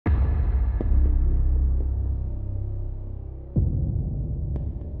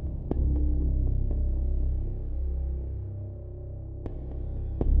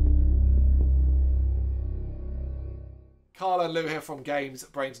Carl and Lou here from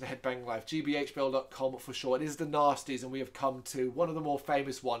Brrraaains A Head-Banging Life, gbhbl.com for short. It is the Nasties, and we have come to one of the more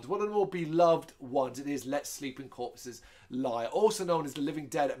famous ones, one of the more beloved ones. It is Let Sleeping Corpses Lie, also known as The Living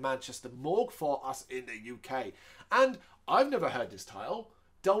Dead at Manchester Morgue for us in the UK. And I've never heard this title,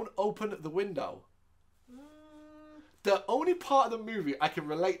 Don't Open the Window. The only part of the movie I can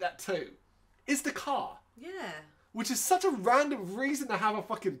relate that to is the car. Yeah. Which is such a random reason to have a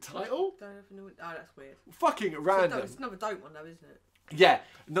fucking title. Don't open the window. Oh, that's weird. Fucking random. It's another dope one though, isn't it? Yeah.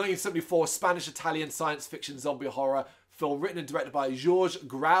 1974 Spanish-Italian science fiction zombie horror film written and directed by Georges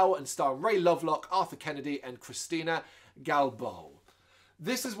Grau and starring Ray Lovelock, Arthur Kennedy and Christina Galbo.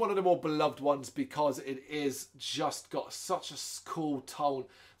 This is one of the more beloved ones because it is just got such a cool tone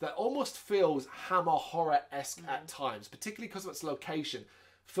that almost feels Hammer horror-esque at times, particularly because of its location,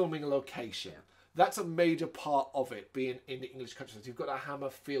 filming a location. Yeah. That's a major part of it, being in the English countryside. You've got a Hammer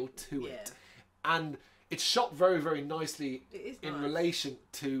feel to it. And it's shot very, very nicely in relation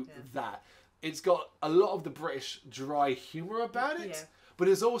to that. It's got a lot of the British dry humour about it, but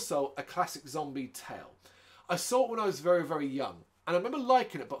it's also a classic zombie tale. I saw it when I was very, very young, and I remember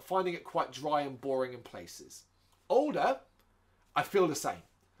liking it, but finding it quite dry and boring in places. Older, I feel the same.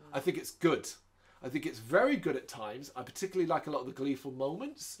 I think it's good. I think it's very good at times. I particularly like a lot of the gleeful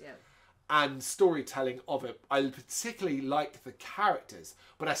moments. Yeah. And storytelling of it. I particularly like the characters,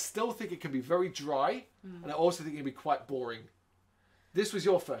 but I still think it can be very dry, and I also think it can be quite boring. This was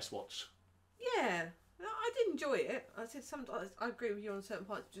your first watch. Yeah, I did enjoy it. I said sometimes I agree with you on certain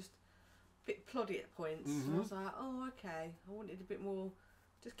parts, just a bit ploddy at points. And I was like, oh, okay. I wanted a bit more,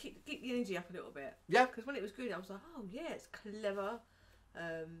 just keep the energy up a little bit. Yeah. Because when it was good, I was like, oh yeah, it's clever.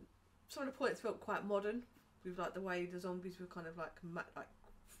 Some of the points felt quite modern, with like the way the zombies were kind of like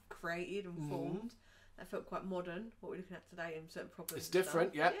created and formed. That felt quite modern. What we're looking at today in certain problems. It's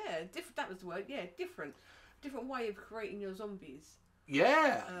different, yeah. Yeah, different. That was the word. Yeah, different way of creating your zombies.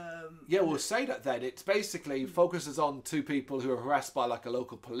 Yeah. Yeah, we'll say that then. It basically focuses on two people who are harassed by like a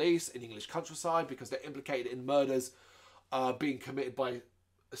local police in English countryside because they're implicated in murders being committed by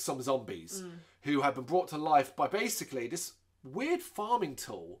some zombies who have been brought to life by basically this weird farming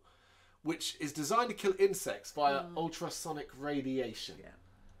tool which is designed to kill insects via ultrasonic radiation. Yeah.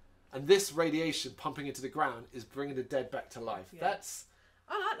 And this radiation pumping into the ground is bringing the dead back to life. Yeah. That's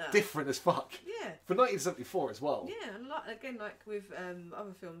I like that. Different as fuck. Yeah. For 1974 as well. Yeah, and like with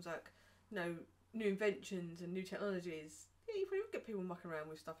other films, like new inventions and new technologies. Yeah, you probably get people mucking around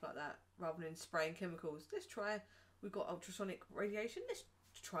with stuff like that rather than spraying chemicals. We've got ultrasonic radiation. Let's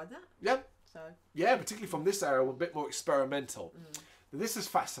try that. Yeah. So. Yeah, particularly from this era, a bit more experimental. This is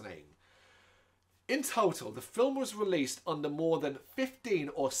fascinating. In total, the film was released under more than 15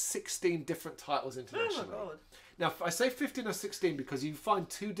 or 16 different titles internationally. Oh my God. Now, I say 15 or 16 because you find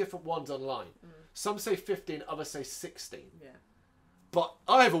two different ones online. Some say 15, others say 16. Yeah. But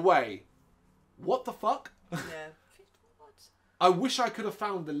either way, what the fuck? Yeah. I wish I could have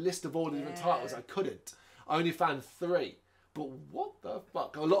found the list of all the different titles. I couldn't. I only found 3. But what the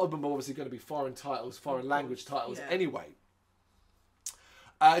fuck? A lot of them are obviously going to be foreign titles, foreign language titles anyway.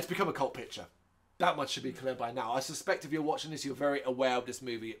 It's become a cult picture. That much should be clear by now. I suspect if you're watching this, you're very aware of this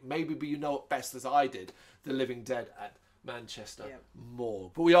movie. Maybe you know it best as I did, The Living Dead at Manchester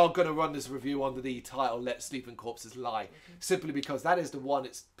Morgue. But we are going to run this review under the title Let Sleeping Corpses Lie, simply because that is the one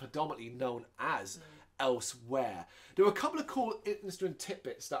it's predominantly known as elsewhere. There were a couple of cool interesting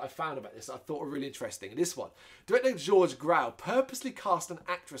tidbits that I found about this that I thought were really interesting. This one, director Georges Grau purposely cast an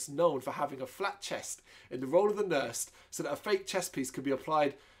actress known for having a flat chest in the role of the nurse so that a fake chest piece could be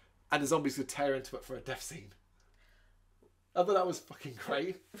applied and the zombies could tear into it for a death scene. I thought that was fucking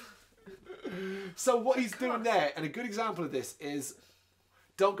great. So what he's doing there, and a good example of this is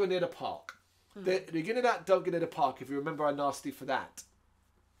Don't Go Near the Park. The beginning of that Don't Go Near the Park, if you remember our nasty for that.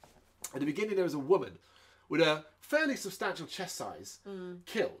 At the beginning there was a woman with a fairly substantial chest size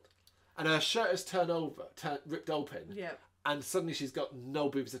killed. And her shirt is ripped open. Yeah. And suddenly she's got no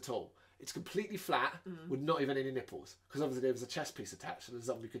boobs at all. It's completely flat with not even any nipples. Because obviously there was a chest piece attached so the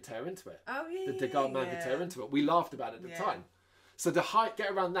zombie could tear into it. Oh, yeah. The guard man could tear into it. We laughed about it at the time. So to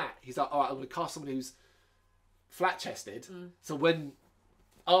get around that, he's like, all right, I'm going to cast someone who's flat-chested. So when,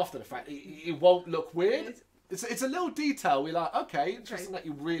 after the fact, it won't look weird. It's a little detail. We're like, okay, interesting that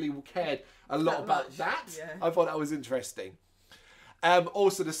you really cared a lot about that. Yeah. I thought that was interesting.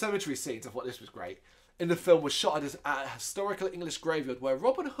 Also, the cemetery scenes, I thought this was great. In the film was shot at a historical English graveyard where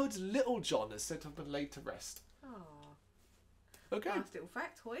Robin Hood's Little John is said to have been laid to rest. Oh. Okay. Nice little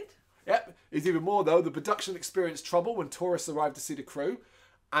factoid. Yep. It's even more, though. The production experienced trouble when tourists arrived to see the crew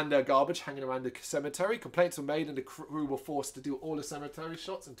and their garbage hanging around the cemetery. Complaints were made and the crew were forced to do all the cemetery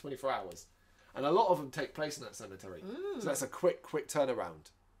shots in 24 hours. And a lot of them take place in that cemetery. So that's a quick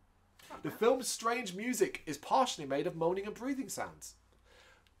turnaround. The film's strange music is partially made of moaning and breathing sounds.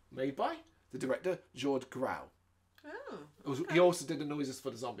 Made by the director, George Grau. Oh. Okay. He also did the noises for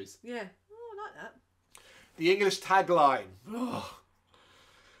the zombies. Yeah. Oh, I like that. The English tagline.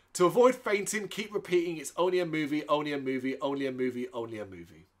 To avoid fainting, keep repeating, it's only a movie, only a movie, only a movie, only a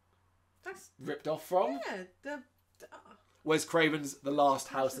movie. That's ripped off from? Yeah. Wes Craven's The Last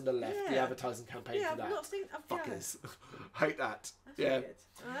House on the Left, the advertising campaign for that. I've not seen... Fuckers. Hate that. That's really good.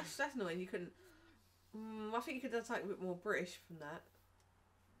 Oh, that's annoying. You couldn't... I think you could have done something a bit more British from that.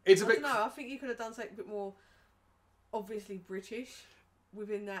 It's a bit... I think you could have done something a bit more obviously British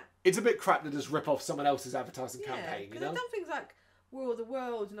within that. It's a bit crap to just rip off someone else's advertising campaign, you know? They've done things like War of the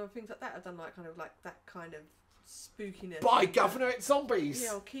Worlds and other things like that. I've done like kind of like that kind of spookiness. By Governor, it's zombies.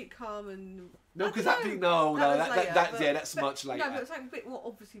 Yeah, or Keep Calm and... No, because that's much later. No, but it's like a bit more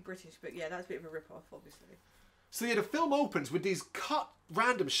obviously British, but yeah, that's a bit of a rip-off, obviously. So yeah, the film opens with these cut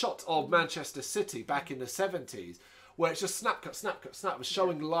random shots of Manchester City back in the 70s, where it's just snap, cut, snap, cut, snap,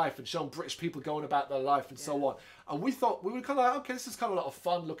 showing life and showing British people going about their life and so on. And we thought, we were kind of like, okay, this is kind of a lot of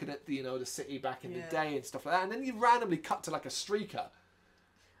fun looking at the, the city back in the day and stuff like that. And then you randomly cut to like a streaker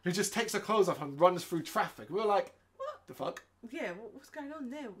who just takes her clothes off and runs through traffic. We were like, what the fuck? Yeah, what's going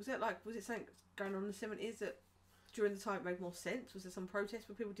on there? Was it something going on in the 70s that during the time it made more sense? Was there some protest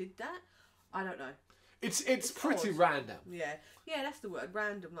where people did that? I don't know. It's pretty random. Yeah, that's the word,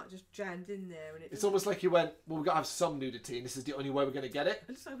 random, like just jammed in there. And it's almost like you went, well, we've got to have some nudity and this is the only way we're going to get it. It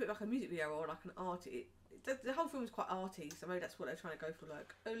looks like a bit like a music video or like an arty. The whole film is quite arty, so maybe that's what they're trying to go for.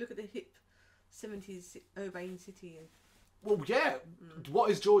 Like, oh, look at the hip 70s urbane city. Well, yeah. What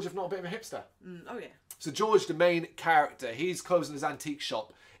is George if not a bit of a hipster? Oh, yeah. So George, the main character, he's closing his antique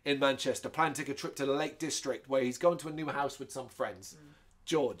shop in Manchester, planning to take a trip to the Lake District where he's going to a new house with some friends.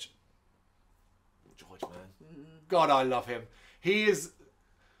 George, man. God, I love him. He's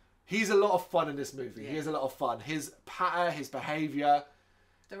a lot of fun in this movie. He has a lot of fun. His patter, his behaviour...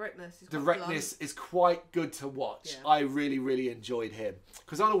 Directness is quite good to watch. I really, really enjoyed him.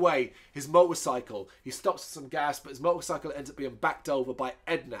 Because on the way, his motorcycle, he stops for some gas, but his motorcycle ends up being backed over by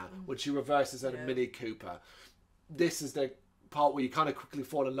Edna when she reverses in a Mini Cooper. This is the part where you kind of quickly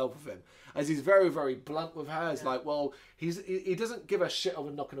fall in love with him. As he's very, very blunt with her. It's like, well, he doesn't give a shit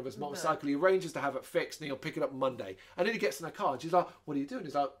over knocking of his motorcycle. He arranges to have it fixed and he'll pick it up Monday. And then he gets in the car and she's like, what are you doing?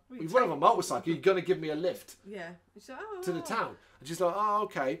 He's like, we've run over a motorcycle. You're going to give me a lift to the town. And she's like, oh,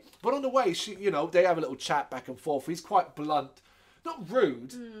 okay. But on the way, she, they have a little chat back and forth. He's quite blunt. Not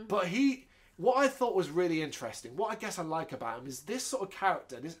rude, but what I thought was really interesting, what I guess I like about him is this sort of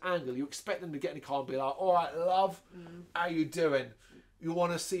character, this angle. You expect him to get in the car and be like, all right, love, how you doing? You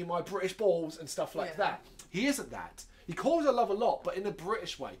want to see my British balls and stuff like that. He isn't that. He calls her love a lot, but in a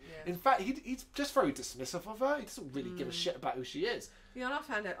British way. In fact, he's just very dismissive of her. He doesn't really give a shit about who she is. Yeah, and I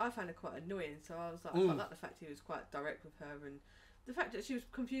found her quite annoying. So I was like, I like the fact he was quite direct with her, and the fact that she was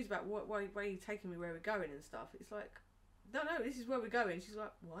confused about why are you taking me where we're going and stuff. It's like, no, this is where we're going. She's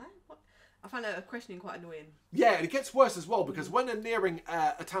like, what? I found her questioning quite annoying. Yeah, and it gets worse as well because when they're nearing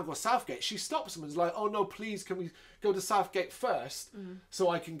a town called Southgate, she stops him and is like, oh no, please, can we go to Southgate first so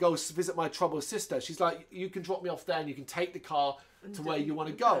I can go visit my troubled sister? She's like, you can drop me off there and you can take the car to where you want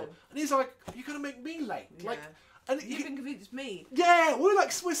to go. And he's like, you're going to make me late. Yeah. And you can convince me. Yeah, we're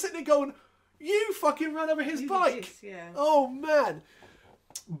sitting there going, you fucking ran over his bike. Oh man.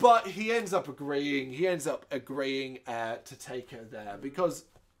 But he ends up agreeing. To take her there because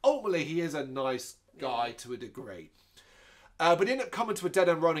ultimately he is a nice guy to a degree. But he ended up coming to a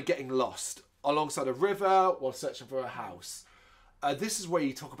dead-end road and getting lost alongside a river while searching for a house. This is where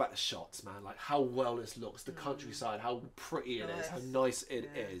you talk about the shots, man. Like how well this looks, the countryside, how pretty it is, how nice it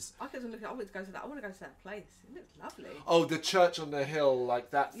is. I kept on looking. I want to go to that. I want to go to that place. It looks lovely. Oh, the church on the hill,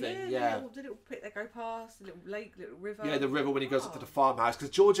 like that thing. Yeah. The little pit they go past, the little lake, little river. Yeah, the river when he goes up to the farmhouse because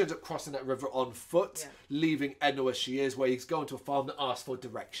George ends up crossing that river on foot, leaving Edna where she is, where he's going to a farm that asks for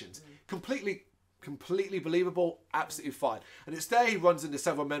directions. Completely believable, absolutely fine. And it's there he runs into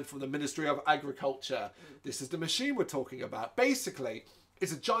several men from the Ministry of Agriculture. This is the machine we're talking about. Basically,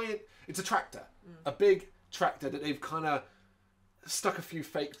 it's a tractor. A big tractor that they've kind of stuck a few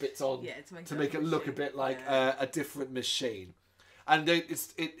fake bits on to make it look a bit like a different machine. And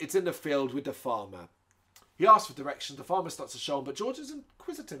it's in the field with the farmer. He asks for directions, the farmer starts to show him, but George is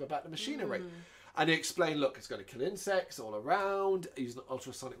inquisitive about the machinery. And he explained, look, it's going to kill insects all around, using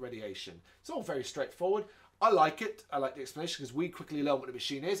ultrasonic radiation. It's all very straightforward. I like it. I like the explanation because we quickly learn what the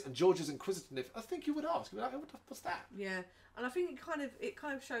machine is, and George is inquisitive. I think he would ask. He'd be like, what's that? Yeah, and I think it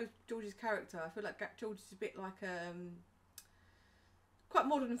kind of shows George's character. I feel like George is a bit like quite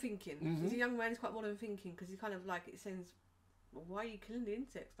modern thinking. He's a young man. He's quite modern thinking because he kind of like it seems. Well, why are you killing the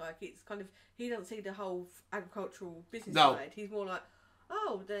insects? Like it's kind of he doesn't see the whole agricultural business side. He's more like,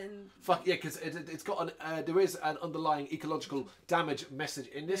 oh, then fuck yeah, because it's got there is an underlying ecological damage message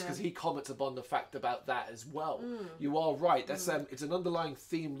in this because he comments upon the fact about that as well. You are right. That's it's an underlying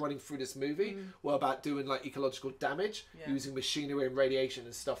theme running through this movie. Well, about doing like ecological damage using machinery and radiation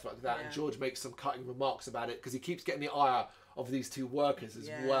and stuff like that. And George makes some cutting remarks about it because he keeps getting the ire of these two workers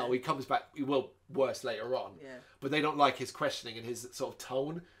as well. He comes back. He will worse later on. But they don't like his questioning and his sort of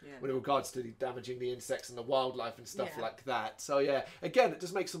tone with regards to damaging the insects and the wildlife and stuff like that. So yeah, again, it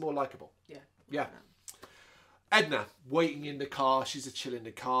just makes them more likable. Yeah. Edna, waiting in the car, she's a chill in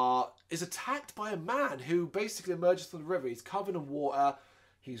the car, is attacked by a man who basically emerges from the river. He's covered in water,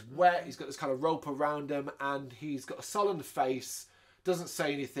 he's wet, he's got this kind of rope around him, and he's got a sullen face, doesn't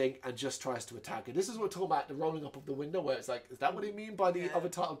say anything, and just tries to attack her. This is what we're talking about, the rolling up of the window, where it's like, is that what he mean by the other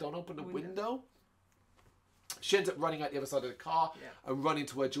title, don't open the window? She ends up running out the other side of the car and running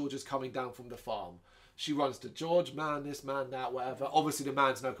to where George is coming down from the farm. She runs to George, man, this, man, that, whatever. Obviously, the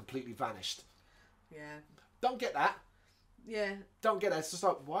man's now completely vanished. Don't get that. Don't get that. It's just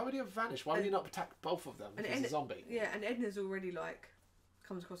like, why would he have vanished? Why would he not attack both of them if he's a zombie? And Edna's already, like,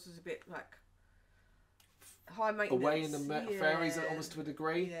 comes across as a bit, like, high maintenance. Away in the fairies almost to a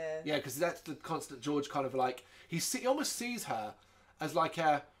degree. Yeah, because that's the constant George kind of like, he almost sees her as like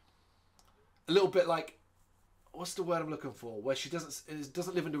a little bit like, what's the word I'm looking for? Where she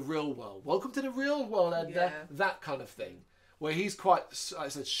doesn't live in the real world. Welcome to the real world, Edna. That kind of thing. Where he's quite, like I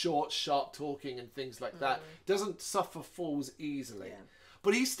said, short, sharp talking and things like that. Doesn't suffer falls easily.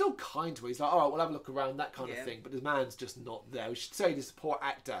 But he's still kind to her. He's like, all right, we'll have a look around, that kind of thing. But the man's just not there. We should say this poor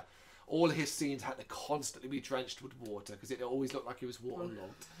actor, all his scenes had to constantly be drenched with water because it always looked like he was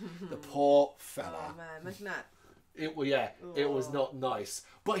waterlogged. The poor fella. Oh man, imagine that. It was not nice.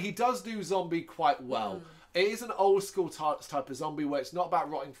 But he does do zombie quite well. It is an old school type of zombie where it's not about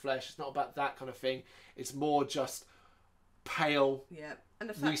rotting flesh, it's not about that kind of thing. It's more just pale, and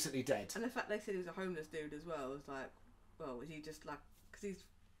the fact, recently dead. And the fact they said he was a homeless dude as well was like, well, was he just like, because he's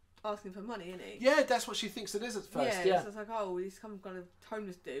asking for money, isn't he? Yeah, that's what she thinks it is at first. So it's like, oh, he's some kind of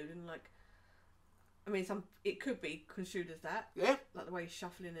homeless dude, and like, I mean, it could be construed as that. Like the way he's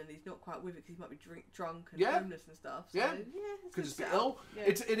shuffling and he's not quite with it because he might be drunk and homeless and stuff. So, could just be ill.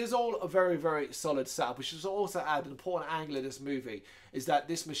 It is all a very, very solid setup. We should also add an important angle of this movie is that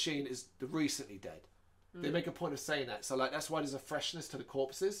this machine is the recently dead. They make a point of saying that. So like that's why there's a freshness to the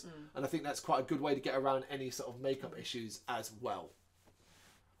corpses. And I think that's quite a good way to get around any sort of makeup issues as well.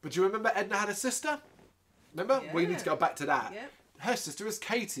 But do you remember Edna had a sister? Remember? We need to go back to that. Her sister is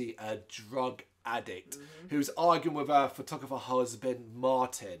Katie, a drug addict who's arguing with her photographer husband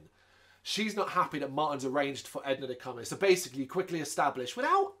Martin. She's not happy that Martin's arranged for Edna to come in. So basically quickly established,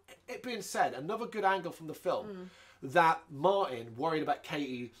 without it being said, another good angle from the film, that Martin, worried about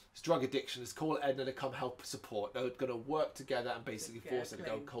Katie's drug addiction, has called Edna to come help support. They're going to work together and basically force her to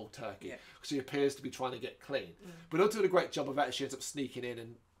go cold turkey. Because she appears to be trying to get clean. But not doing a great job of that. She ends up sneaking in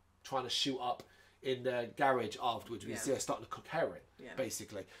and trying to shoot up in the garage afterwards. We see her starting to cook heroin,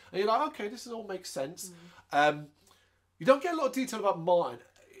 basically. And you're like, okay, this all makes sense. You don't get a lot of detail about Martin.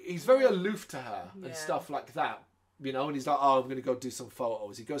 He's very aloof to her and stuff like that. You know, and he's like, oh, I'm going to go do some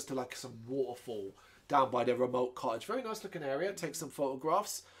photos. He goes to like some waterfall down by their remote cottage. Very nice looking area. Takes some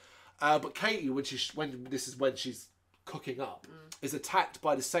photographs. But Katie, when she's cooking up, is attacked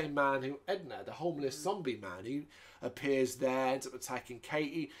by the same man who Edna, the homeless zombie man, who appears there, ends up attacking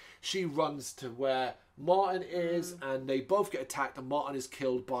Katie. She runs to where Martin is, and they both get attacked, and Martin is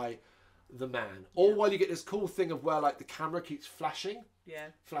killed by the man. All while you get this cool thing of where like the camera keeps flashing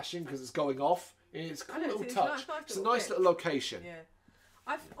because it's going off. It's a cool little touch. It's a nice little location.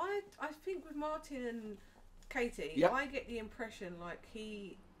 I think with Martin and Katie, I get the impression like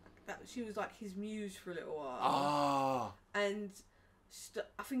that she was like his muse for a little while. And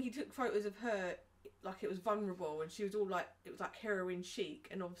I think he took photos of her like it was vulnerable, and she was all like, it was like heroin chic,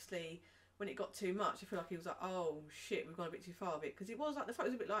 and obviously when it got too much, I feel like he was like, oh shit, we've gone a bit too far of it, because it was like the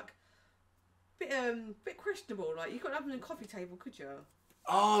photos a bit like bit questionable. Like you couldn't have them on a coffee table, could you?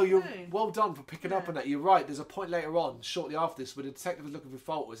 Oh, you're well done for picking up on that. You're right. There's a point later on, shortly after this, where the detective is looking for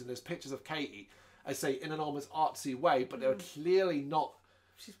photos, and there's pictures of Katie, I say in an almost artsy way, but they're clearly not.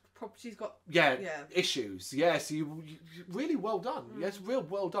 She's got issues. So you really well done. Yes, real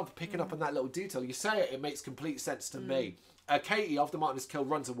well done for picking up on that little detail. You say it makes complete sense to me. Katie, after Martin is killed,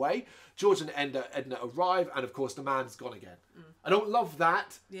 runs away. George and Edna arrive, and of course the man's gone again. I don't love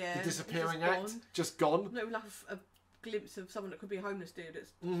that. The disappearing act, just gone. No, like a glimpse of someone that could be a homeless dude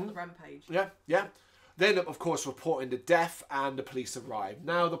that's on the rampage. They end up, of course, reporting the death, and the police arrive.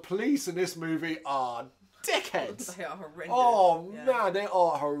 Now, the police in this movie are dickheads. They are horrendous. Oh, man, they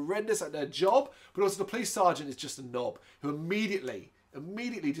are horrendous at their job. But also the police sergeant is just a knob who immediately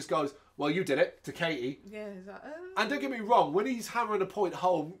just goes, well, you did it, to Katie. Yeah, he's like, And don't get me wrong, when he's hammering a point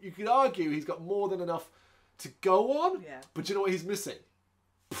home, you could argue he's got more than enough to go on. Yeah. But you know what he's missing?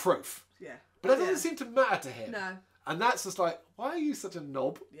 Proof. Yeah. But that doesn't seem to matter to him. No. And that's just like, why are you such a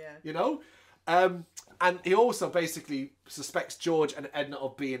knob? Yeah. You know? And he also basically suspects George and Edna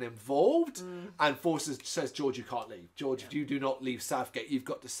of being involved and says, George, you can't leave. George, if you do not leave Southgate, you've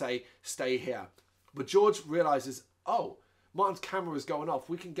got to stay here. But George realises, oh, Martin's camera is going off.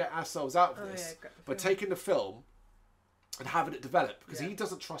 We can get ourselves out of this by taking the film and having it develop, because he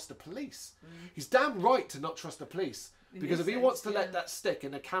doesn't trust the police. He's damn right to not trust the police, because if he wants to let that stick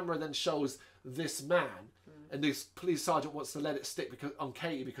and the camera then shows this man and this police sergeant wants to let it stick on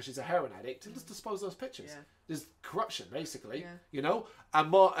Katie because she's a heroin addict, he'll just dispose those pictures. Yeah. There's corruption, basically, you know?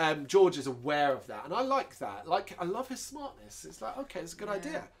 And George is aware of that, and I like that. Like, I love his smartness. It's like, okay, it's a good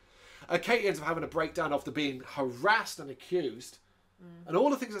idea. Katie ends up having a breakdown after being harassed and accused, and all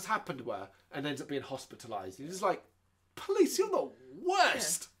the things that's happened to her, and ends up being hospitalised. He's just like, police, you're the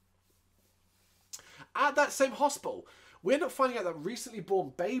worst. At that same hospital, we end up finding out that recently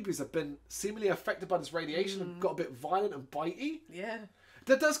born babies have been seemingly affected by this radiation and got a bit violent and bitey. Yeah.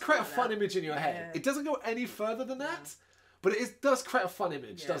 That does create a fun image in your head. It doesn't go any further than that, but it does create a fun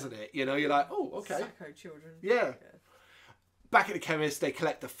image, doesn't it? You know, you're like, oh, okay. Psycho children. Yeah. Back at the chemist, they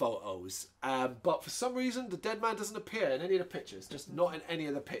collect the photos. But for some reason, the dead man doesn't appear in any of the pictures. Just not in any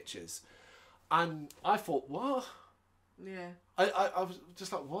of the pictures. And I thought, what? Yeah. I was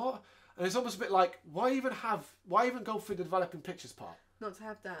just like, what? And it's almost a bit like, why even go through the developing pictures part? Not to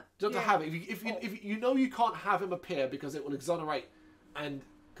have that. Not to have it. If you know you can't have him appear because it will exonerate and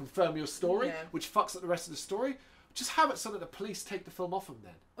confirm your story, which fucks up the rest of the story, just have it so that the police take the film off him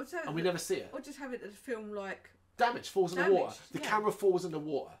then. And we never see it. Or just have it as a film like... Damage, falls in the water. The camera falls in the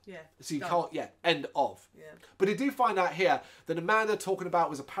water. Yeah. So you can't, end of. Yeah. But they do find out here that the man they're talking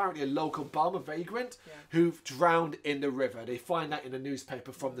about was apparently a local bum, a vagrant, who drowned in the river. They find that in a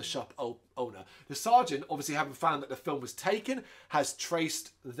newspaper from the shop owner. The sergeant, obviously having found that the film was taken, has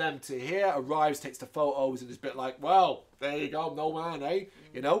traced them to here, arrives, takes the photos, and is a bit like, well, there you go, no man, eh?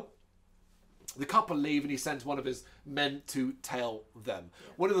 You know? The couple leave and he sends one of his men to tail them.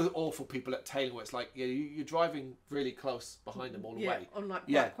 Yeah. One of the awful people at tailing where it's like, you're driving really close behind them all the way. On like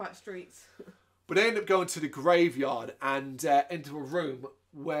quiet streets. But they end up going to the graveyard and into a room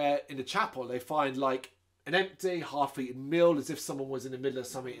where in the chapel they find like an empty, half-eaten meal as if someone was in the middle of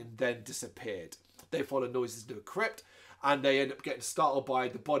something and then disappeared. They follow noises to a crypt and they end up getting startled by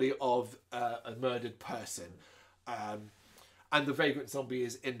the body of a murdered person. And the vagrant zombie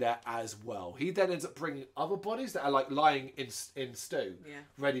is in there as well. He then ends up bringing other bodies that are like lying in stew,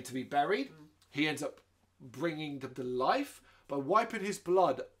 ready to be buried. He ends up bringing them to life by wiping his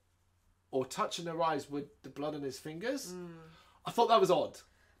blood or touching their eyes with the blood on his fingers. I thought that was odd.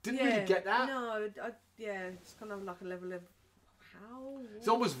 Didn't really get that. No, it's kind of like a level of how. It's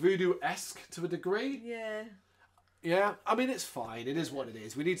almost voodoo-esque to a degree. Yeah. Yeah, I mean, it's fine. It is what it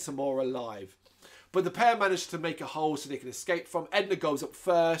is. We need some more alive. But the pair manage to make a hole so they can escape from. Edna goes up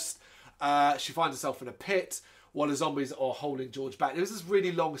first. She finds herself in a pit while the zombies are holding George back. There's this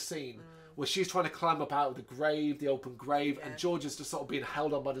really long scene where she's trying to climb up out of the grave, the open grave, and George is just sort of being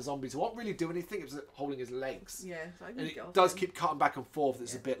held on by the zombies who won't really do anything. It's holding his legs. Yeah, and it does keep cutting back and forth.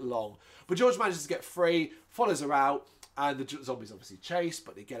 It's a bit long. But George manages to get free, follows her out, and the zombies obviously chase,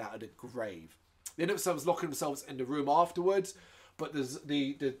 but they get out of the grave. They end up locking themselves in the room afterwards, but there's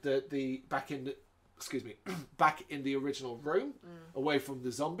the back in the original room, away from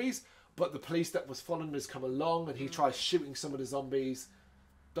the zombies. But the police that was following him has come along, and he tries shooting some of the zombies.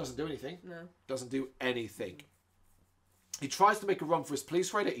 Doesn't do anything. No. Doesn't do anything. He tries to make a run for his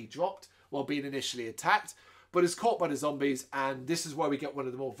police raider he dropped while being initially attacked, but is caught by the zombies, and this is where we get one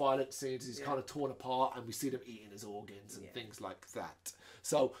of the more violent scenes. He's kind of torn apart, and we see them eating his organs and things like that.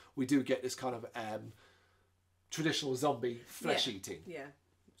 So we do get this kind of traditional zombie flesh eating. Yeah.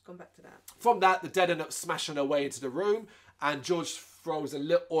 Gone back to that. From that, the dead end up smashing their way into the room, and George throws a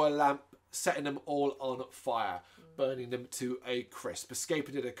lit oil lamp, setting them all on fire, burning them to a crisp,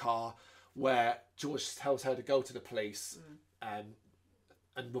 escaping to the car, where George tells her to go to the police and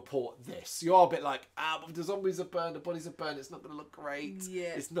report this. You're a bit like, but the zombies are burned, the bodies are burned, it's not going to look great.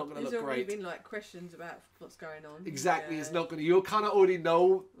 Yeah. It's not going to look great. There's already been like questions about what's going on. Exactly, it's not going to... You kind of already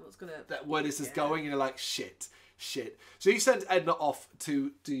know where this is going, and you're like, shit. So he sends Edna off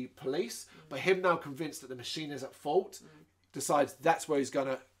to the police, but him now convinced that the machine is at fault, decides that's where he's going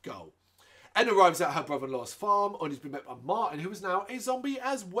to go. Edna arrives at her brother-in-law's farm, and he's been met by Martin, who is now a zombie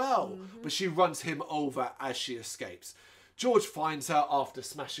as well. But she runs him over as she escapes. George finds her after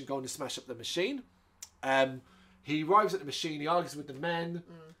going to smash up the machine. He arrives at the machine, he argues with the men.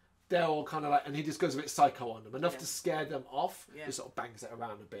 They're all kind of like, and he just goes a bit psycho on them, enough to scare them off. Just sort of bangs it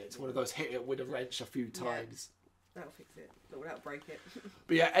around a bit. It's one of those hit it with a wrench a few times. That'll fix it. That'll break it.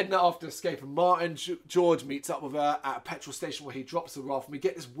 But yeah, Edna, after escaping Martin, George meets up with her at a petrol station where he drops her off. And we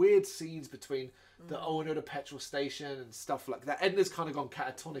get this weird scenes between the owner of the petrol station and stuff like that. Edna's kind of gone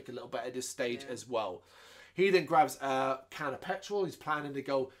catatonic a little bit at this stage as well. He then grabs a can of petrol. He's planning to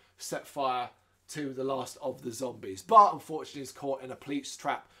go set fire to the last of the zombies. But unfortunately, he's caught in a police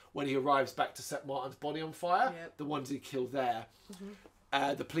trap when he arrives back to set Martin's body on fire. The ones he killed there.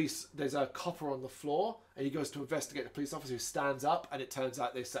 The police, there's a copper on the floor, and he goes to investigate the police officer, who stands up, and it turns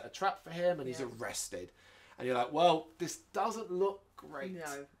out they set a trap for him, and he's arrested. And you're like, well, this doesn't look great. No,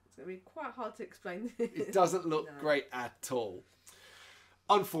 it's going to be quite hard to explain. It doesn't look great at all.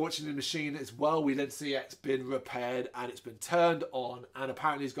 Unfortunately, the machine as well, we then see it's been repaired, and it's been turned on, and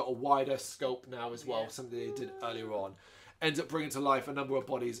apparently it's got a wider scope now as well, something they did earlier on. Ends up bringing to life a number of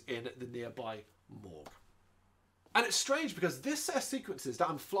bodies in the nearby morgue. And it's strange because this set of sequences that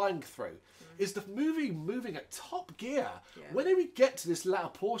I'm flying through is the movie moving at top gear. Whenever we get to this latter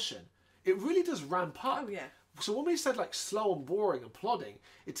portion, it really does ramp up. So when we said like slow and boring and plodding,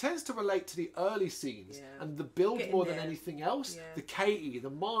 it tends to relate to the early scenes and the build more than anything else. The Katie, the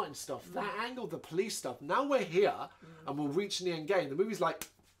Martin stuff, that angle, the police stuff. Now we're here and we're reaching the end game. The movie's like,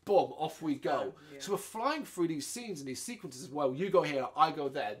 boom, off we go. So we're flying through these scenes and these sequences as well. You go here, I go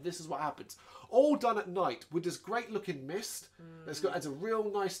there. This is what happens. All done at night with this great looking mist. That's adds a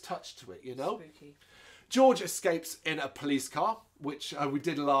real nice touch to it, you know? Spooky. George escapes in a police car, which we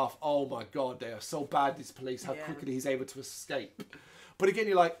did laugh. Oh my God, they are so bad, these police, how quickly he's able to escape. But again,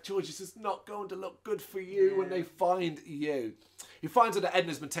 you're like, George, this is not going to look good for you when they find you. He finds out that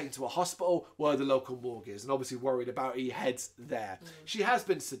Edna's been taken to a hospital where the local morgue is, and obviously worried about it, he heads there. She has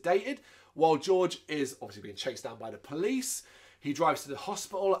been sedated, while George is obviously being chased down by the police. He drives to the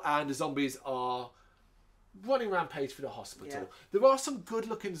hospital, and the zombies are running rampage for the hospital. There are some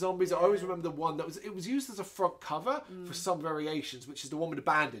good-looking zombies. I always remember the one that was used as a front cover for some variations, which is the one with the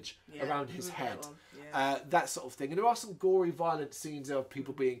bandage around his head. That sort of thing. And there are some gory, violent scenes of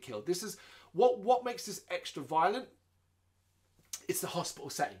people being killed. This is what makes this extra violent. It's the hospital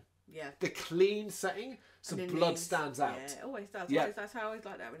setting. The clean setting, so blood stands out. Yeah, it always does. That's how I always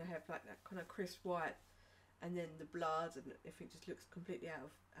like that when I have like that kind of crisp white, and then the blood, and everything just looks completely out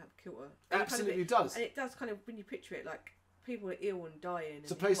of kilter. Absolutely does. And it does kind of, when you picture it, like people are ill and dying.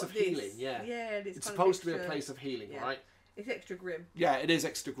 It's a place of healing, Yeah, it's supposed to be a place of healing, right? It's extra grim. Yeah, it is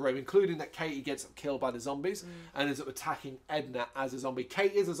extra grim, including that Katie gets killed by the zombies and ends up attacking Edna as a zombie.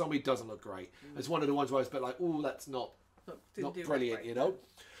 Katie as a zombie doesn't look great. It's one of the ones where I was a bit like, oh, that's not brilliant, you know?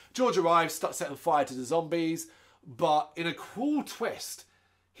 George arrives, starts setting fire to the zombies, but in a cool twist,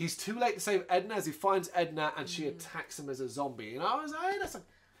 he's too late to save Edna as he finds Edna and she attacks him as a zombie. And I was like, hey, that's like...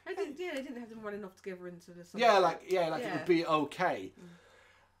 They didn't have them running off together into the... it would be okay.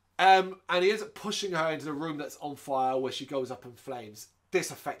 And he ends up pushing her into the room that's on fire where she goes up in flames.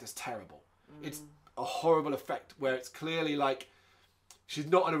 This effect is terrible. It's a horrible effect where it's clearly like she's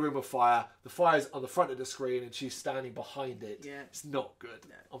not in a room of fire. The fire's on the front of the screen and she's standing behind it. It's not good,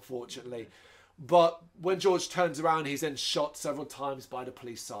 unfortunately. But when George turns around, he's then shot several times by the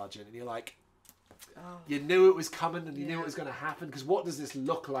police sergeant. And you're like, you knew it was coming and you knew it was going to happen. Because what does this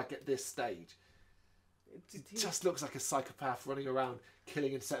look like at this stage? It just looks like a psychopath running around,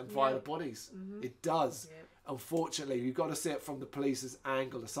 killing and setting fire to bodies. It does. Unfortunately, you've got to see it from the police's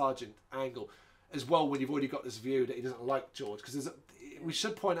angle, the sergeant angle, as well, when you've already got this view that he doesn't like George. Because we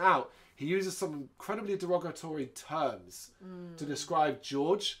should point out, he uses some incredibly derogatory terms to describe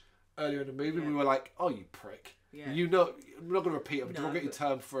George earlier in the movie. We were like, oh, you prick. You know, I'm not going to repeat a derogatory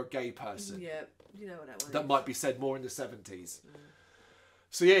term for a gay person. You know what that one that might be said more in the 70s.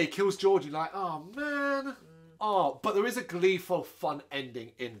 So yeah, he kills George. You're like, oh man. But there is a gleeful, fun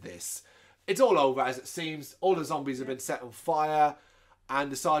ending in this. It's all over as it seems. All the zombies have been set on fire, and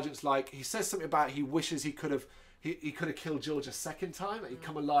the sergeant's like, he says something about he wishes he could have killed George a second time. He'd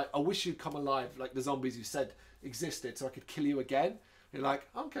come alive. I wish you'd come alive like the zombies you said existed, so I could kill you again. You're like,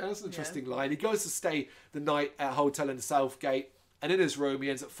 okay, that's an interesting line. He goes to stay the night at a hotel in Southgate, and in his room he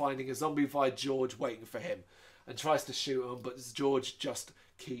ends up finding a zombified George waiting for him and tries to shoot him, but George just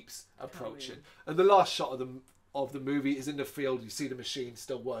keeps approaching. And the last shot of the movie is in the field. You see the machine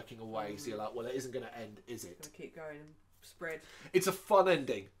still working away, so you're like, well, it isn't going to end, is it? It's going to keep going and spread. It's a fun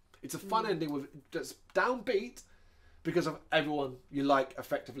ending. It's a fun ending with just downbeat, because of everyone you like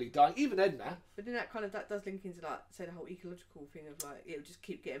effectively dying, even Edna. But then that does link into like say the whole ecological thing of like it'll just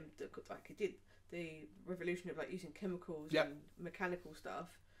keep getting like it did the revolution of like using chemicals and mechanical stuff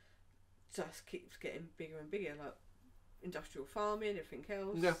just keeps getting bigger and bigger, like industrial farming, everything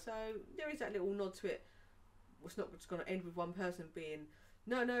else. Yeah. So there is that little nod to it. It's not just going to end with one person being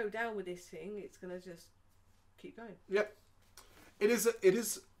no down with this thing. It's going to just keep going. Yep. It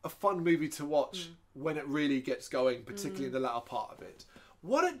is a fun movie to watch when it really gets going, particularly in the latter part of it.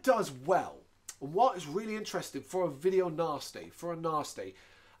 What it does well, and what is really interesting for a nasty,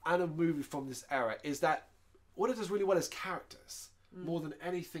 and a movie from this era, is that what it does really well is characters, more than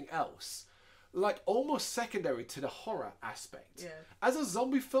anything else. Like, almost secondary to the horror aspect. Yeah. As a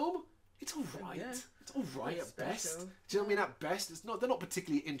zombie film, it's alright. Yeah. It's alright at best. Special. Do you know what I mean? At best, they're not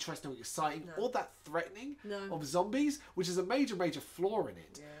particularly interesting or exciting or that threatening of zombies, which is a major flaw in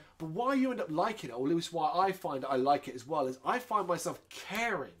it. Yeah. But why you end up liking it, or at least why I find I like it as well, is I find myself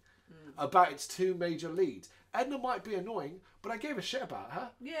caring about its two major leads. Edna might be annoying, but I gave a shit about her.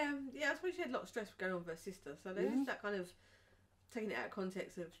 Yeah, I suppose she had a lot of stress going on with her sister, so there is that kind of taking it out of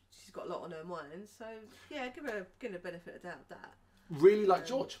context of she's got a lot on her mind. So yeah, give her a benefit of doubt that. Really like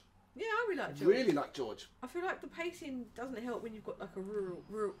George. Yeah, I really like George. Really like George. I feel like the pacing doesn't help when you've got like a rural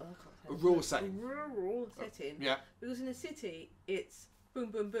setting. Yeah. Because in a city, it's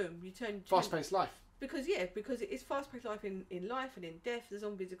boom, boom, boom. You turn fast-paced life. Because it's fast-paced life in life and in death. The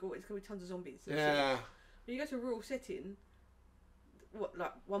zombies it's going to be tons of zombies. Yeah. When you go to a rural setting,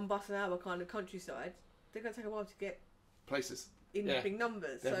 like 1 bus an hour kind of countryside, they're going to take a while to get places in big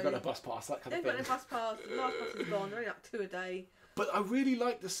numbers. They've got a bus pass, that kind of thing. They've got a bus pass. The last bus is gone. They're only like 2 a day. But I really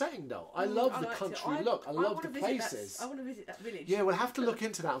like the setting, though. I love the country look. I love the places. I want to visit that village. Yeah, we'll have to look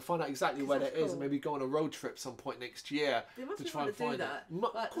into that and find out exactly where that is, and maybe go on a road trip some point next year to try and find that. it.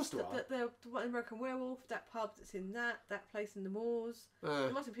 Of course there are. The American Werewolf, that pub that's in that place in the moors.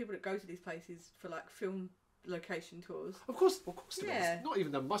 There must be people that go to these places for like film location tours. Of course there is. Not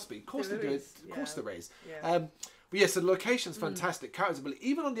even there must be. Of course there is. Of course there is. Yeah. But yes, the location's fantastic. Characters, but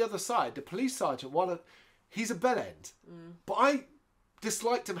even on the other side, the police sergeant, he's a bell end. But I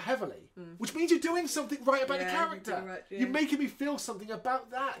disliked him heavily, which means you're doing something right about the character. You're making me feel something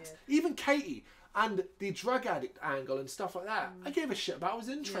about that. Yeah. Even Katie and the drug addict angle and stuff like that, I gave a shit about. I was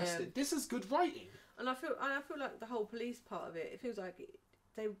interested. Yeah. This is good writing. And I feel like the whole police part of it feels like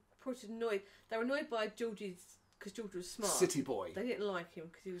they probably annoyed. They were annoyed by George's. Because George was smart. City boy. They didn't like him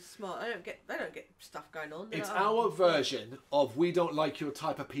because he was smart. They don't get stuff going on. It's our version of we don't like your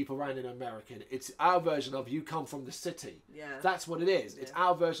type of people around in America. It's our version of you come from the city. Yeah. That's what it is. Yeah. It's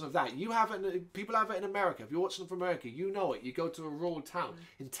our version of that. You have it. People have it in America. If you're watching from America, you know it. You go to a rural town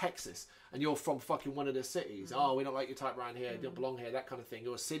in Texas and you're from fucking one of the cities. Oh, we don't like your type around here. You don't belong here. That kind of thing.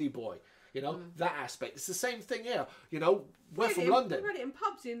 You're a city boy. You know, that aspect. It's the same thing here. You know, we're from London. We read it in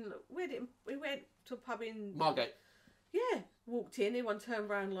pubs we went to a pub in Margate. Yeah, walked in, everyone turned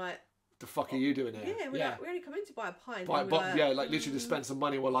around like, the fuck are you doing here? Yeah, we only come in to buy a pint. Literally to spend some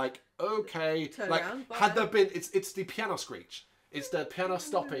money. We're like, okay. Turn like, around, had there been, it's the piano screech. It's the piano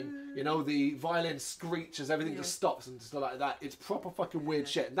stopping, you know, the violin screeches, everything just stops and stuff like that. It's proper fucking weird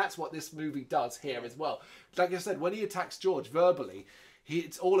shit. And that's what this movie does here as well. Like I said, when he attacks George verbally,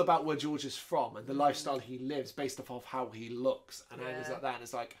 it's all about where George is from and the lifestyle he lives based off of how he looks and things like that. And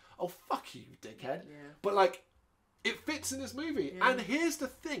it's like, oh, fuck you, dickhead. Yeah. But like, it fits in this movie. Yeah. And here's the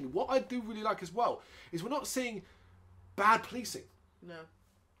thing. What I do really like as well is we're not seeing bad policing. No.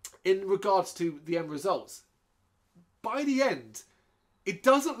 In regards to the end results. By the end, it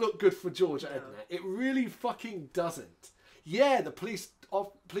doesn't look good for George Edna. It really fucking doesn't. Yeah, the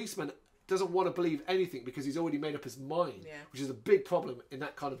policeman doesn't want to believe anything because he's already made up his mind, which is a big problem in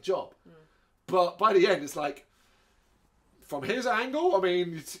that kind of job. But by the end, it's like, from his angle, I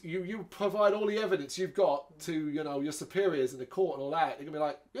mean, you provide all the evidence you've got to, you know, your superiors in the court and all that. You're going to be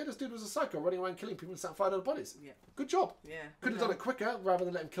like, yeah, this dude was a psycho running around killing people and setting fire to the bodies. Yeah. Good job. Yeah. Could have done it quicker rather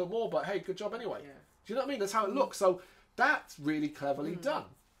than let him kill more, but hey, good job anyway. Yeah. Do you know what I mean? That's how it looks. So that's really cleverly done.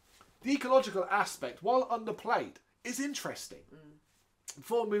 The ecological aspect, while underplayed, is interesting.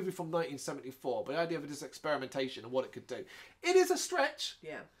 For a movie from 1974, the idea of this experimentation and what it could do. It is a stretch.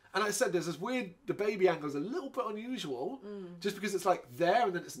 Yeah. And I said, there's this weird, the baby angle is a little bit unusual, just because it's like there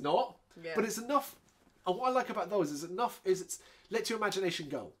and then it's not. Yeah. But it's enough. And what I like about those is it's lets your imagination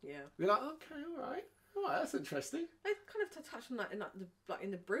go. Yeah. You're like, okay, all right, that's interesting. They kind of touch on that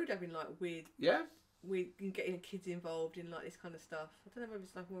in the Brood having like weird. Yeah. Weird getting kids involved in like this kind of stuff. I don't know if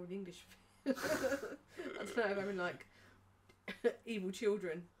it's like more of an English. I don't know. I mean, like evil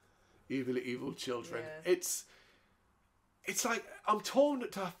children. Evil children. Yeah. It's like I'm torn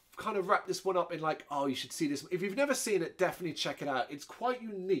to kind of wrap this one up in like, oh, you should see this. If you've never seen it, definitely check it out. It's quite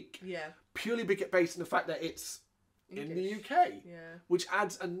unique. Yeah. Purely based on the fact that it's English. in the UK. Yeah. Which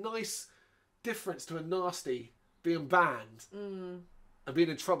adds a nice difference to a Nasty being banned and being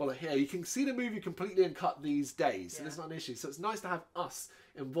in trouble here. You can see the movie completely uncut these days, so there's not an issue. So it's nice to have us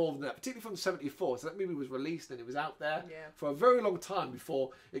involved in that, particularly from '74. So that movie was released and it was out there for a very long time before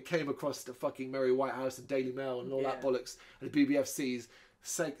it came across the fucking Merry White House and Daily Mail and all that bollocks and the BBFC's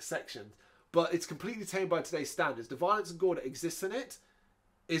section. But it's completely tamed by today's standards. The violence and gore that exists in it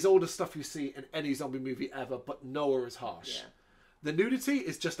is all the stuff you see in any zombie movie ever, but nowhere as harsh. Yeah. The nudity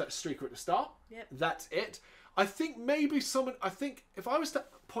is just that streaker at the start. Yep. That's it. I think maybe someone... I think if I was to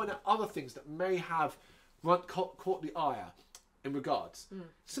point out other things that may have caught the eye in regards,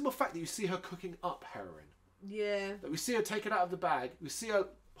 simple fact that you see her cooking up heroin. Yeah. That we see her take it out of the bag. We see her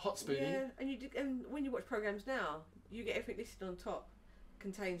hot spooning. Yeah, and when you watch programs now, you get everything listed on top.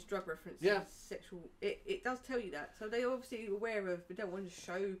 Contains drug references, sexual... It does tell you that. So they're obviously aware of... They don't want to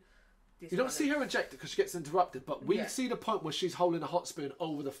show... You don't see her inject it because she gets interrupted, but we see the point where she's holding a hot spoon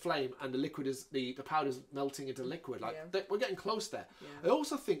over the flame and the liquid is the powder's melting into liquid. Like we're getting close there. Yeah. I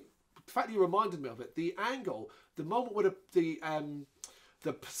also think the fact that you reminded me of it, the angle, the moment where the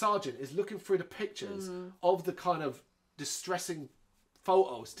sergeant is looking through the pictures of the kind of distressing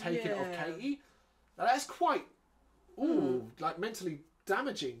photos taken of Katie. Now that's quite like mentally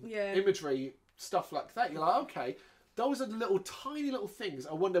damaging imagery, stuff like that. You're like, okay. Those are the little tiny little things.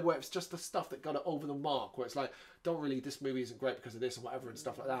 I wonder where it's just the stuff that got it over the mark, where it's like, this movie isn't great because of this and whatever and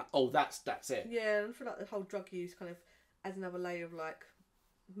stuff like that. Oh, that's it. Yeah, and I feel like the whole drug use kind of adds another layer of like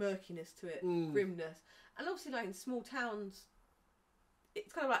murkiness to it, grimness, and obviously like in small towns,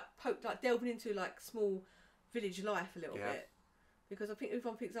 it's kind of like delving into like small village life a little bit. Because I think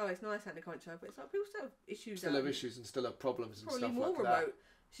everyone thinks, it's nice out in the country, but it's like people still have issues. Still have issues and still have problems and stuff like that. Probably more remote.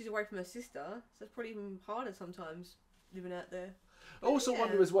 She's away from her sister, so it's probably even harder sometimes living out there. I also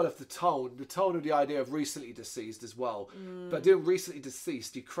wonder as well if the tone of the idea of recently deceased as well. But doing recently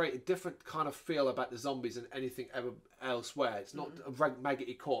deceased, you create a different kind of feel about the zombies than anything ever elsewhere. It's not a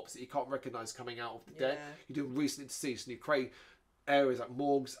maggoty corpse that you can't recognise coming out of the dead. You do recently deceased, and you create areas like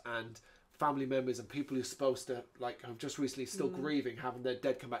morgues and family members and people who are supposed to like have just recently still grieving, having their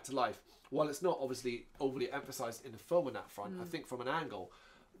dead come back to life. While it's not obviously overly emphasised in the film on that front, I think from an angle,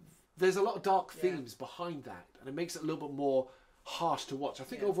 there's a lot of dark themes behind that, and it makes it a little bit more harsh to watch. I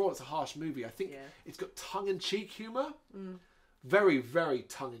think overall it's a harsh movie. I think it's got tongue-in-cheek humour, very, very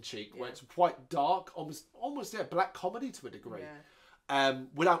tongue-in-cheek, where it's quite dark, almost black comedy to a degree,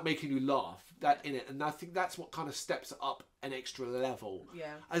 without making you laugh. In it, and I think that's what kind of steps it up an extra level.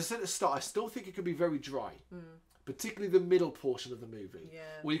 Yeah. As I said at the start, I still think it could be very dry, particularly the middle portion of the movie,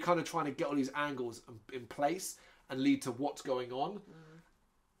 where you're kind of trying to get all these angles in place and lead to what's going on.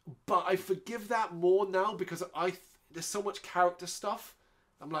 But I forgive that more now because there's so much character stuff.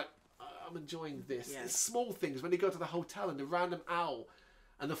 I'm like, I'm enjoying this. It's small things when they go to the hotel and the random owl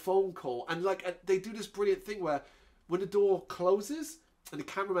and the phone call. And like they do this brilliant thing where when the door closes and the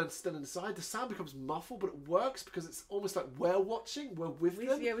cameraman's still inside, the sound becomes muffled, but it works because it's almost like we're watching, we're with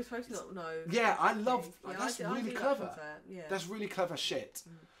them. Yeah, we're supposed to not know. Yeah, I love... that's really clever. That's really clever shit.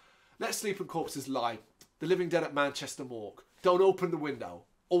 Let Sleeping Corpses Lie. The Living Dead at Manchester Morgue. Don't Open the Window.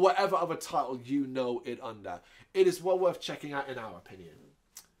 Or whatever other title you know it under. It is well worth checking out in our opinion.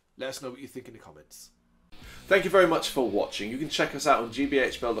 Let us know what you think in the comments. Thank you very much for watching. You can check us out on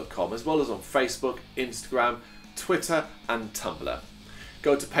gbhbl.com as well as on Facebook, Instagram, Twitter and Tumblr.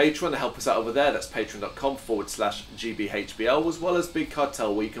 Go to Patreon to help us out over there. That's patreon.com/gbhbl, as well as Big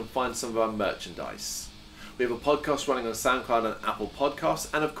Cartel, where you can find some of our merchandise. We have a podcast running on SoundCloud and Apple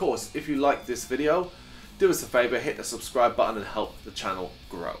Podcasts. And of course, if you like this video, do us a favour, hit the subscribe button and help the channel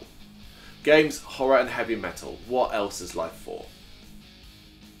grow. Games, horror and heavy metal. What else is life for?